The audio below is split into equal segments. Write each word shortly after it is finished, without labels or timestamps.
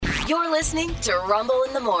You're listening to Rumble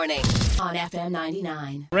in the Morning on FM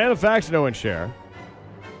 99. Random facts no one share.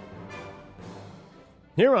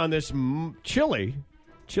 Here on this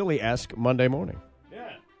chilly-esque Monday morning.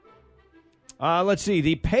 Yeah. Let's see.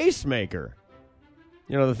 The pacemaker,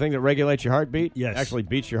 you know, the thing that regulates your heartbeat? Yes. Actually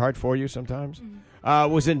beats your heart for you sometimes.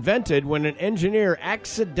 Was invented when an engineer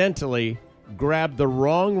accidentally grabbed the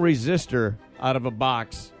wrong resistor out of a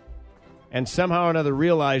box and somehow or another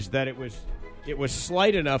realized that it was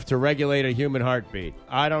slight enough to regulate a human heartbeat.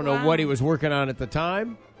 I don't know what he was working on at the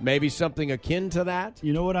time. Maybe something akin to that.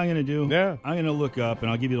 You know what I'm going to do? Yeah. I'm going to look up, and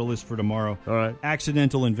I'll give you the list for tomorrow. All right.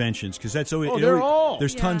 Accidental inventions, because that's always...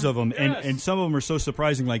 There's tons of them, and some of them are so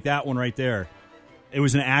surprising, like that one right there. It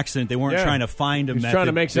was an accident. They weren't trying to find a method. Trying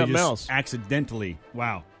to make something just else. Accidentally.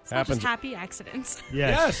 Wow. It's not just happy accidents.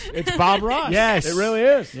 Yes. It's Bob Ross. Yes. It really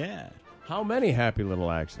is. Yeah. How many happy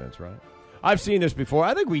little accidents, right? I've seen this before.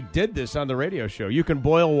 I think we did this on the radio show. You can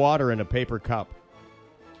boil water in a paper cup.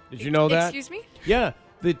 Did you know that? Excuse me? Yeah.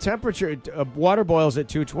 The temperature, water boils at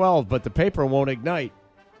 212, but the paper won't ignite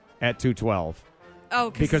at 212. Oh,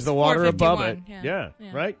 because the water above it. Yeah.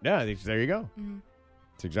 Right? Yeah, there you go. Mm-hmm.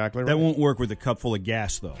 That's exactly right. That won't work with a cup full of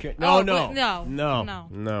gas, though. No.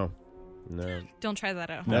 Don't try that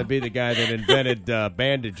at home. That'd be the guy that invented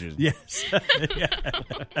bandages. Yes.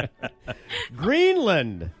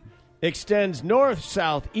 Greenland extends north,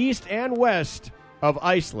 south, east, and west of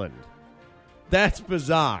Iceland. That's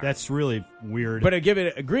bizarre. That's really weird. But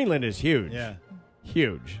Greenland is huge. Yeah.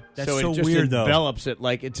 Huge. That's so so it just weird, though. Envelops it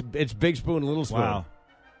like it's big spoon, little spoon. Wow.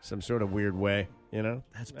 Some sort of weird way, you know?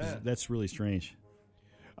 That's really strange.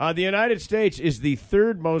 The United States is the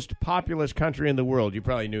third most populous country in the world. You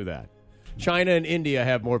probably knew that. China and India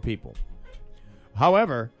have more people.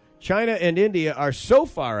 However, China and India are so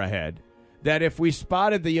far ahead that if we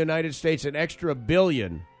spotted the United States an extra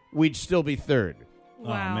billion, we'd still be third.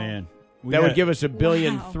 Wow. Oh, man. That would give us $1.3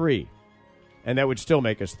 billion, and that would still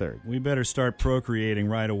make us third. We better start procreating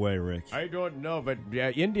right away, Rick. I don't know, but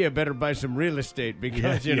India better buy some real estate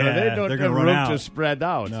because they they're don't gonna have run room out. to spread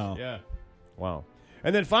out. No. Yeah. Wow.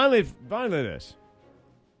 And then finally this.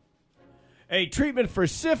 A treatment for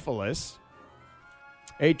syphilis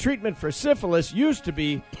used to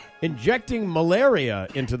be injecting malaria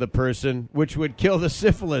into the person, which would kill the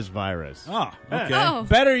syphilis virus. Oh, okay. Oh.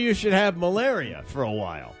 Better you should have malaria for a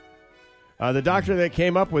while. The doctor that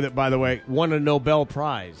came up with it, by the way, won a Nobel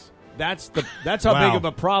Prize. That's how Wow. big of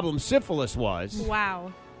a problem syphilis was.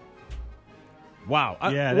 Wow. Wow.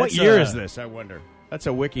 Yeah, what that's, year is this, I wonder? That's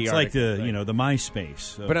a wiki It's like article. the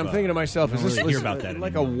MySpace. But I'm thinking to myself, I is don't this really hear about that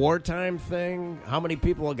like anymore. a wartime thing? How many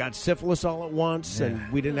people got syphilis all at once,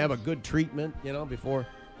 and we didn't have a good treatment, before?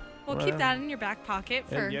 Well, keep that in your back pocket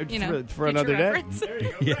for, for future another day. reference. There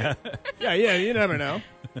you go. Yeah. Yeah, you never know.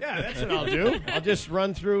 Yeah, that's what I'll do. I'll just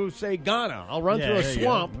run through, say, Ghana. I'll run through a there you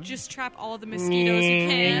swamp. Just trap all the mosquitoes you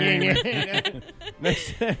can.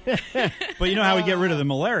 But you know how we get rid of the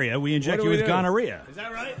malaria? We inject What do you we with do? gonorrhea. Is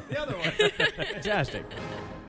that right? The other one. Fantastic.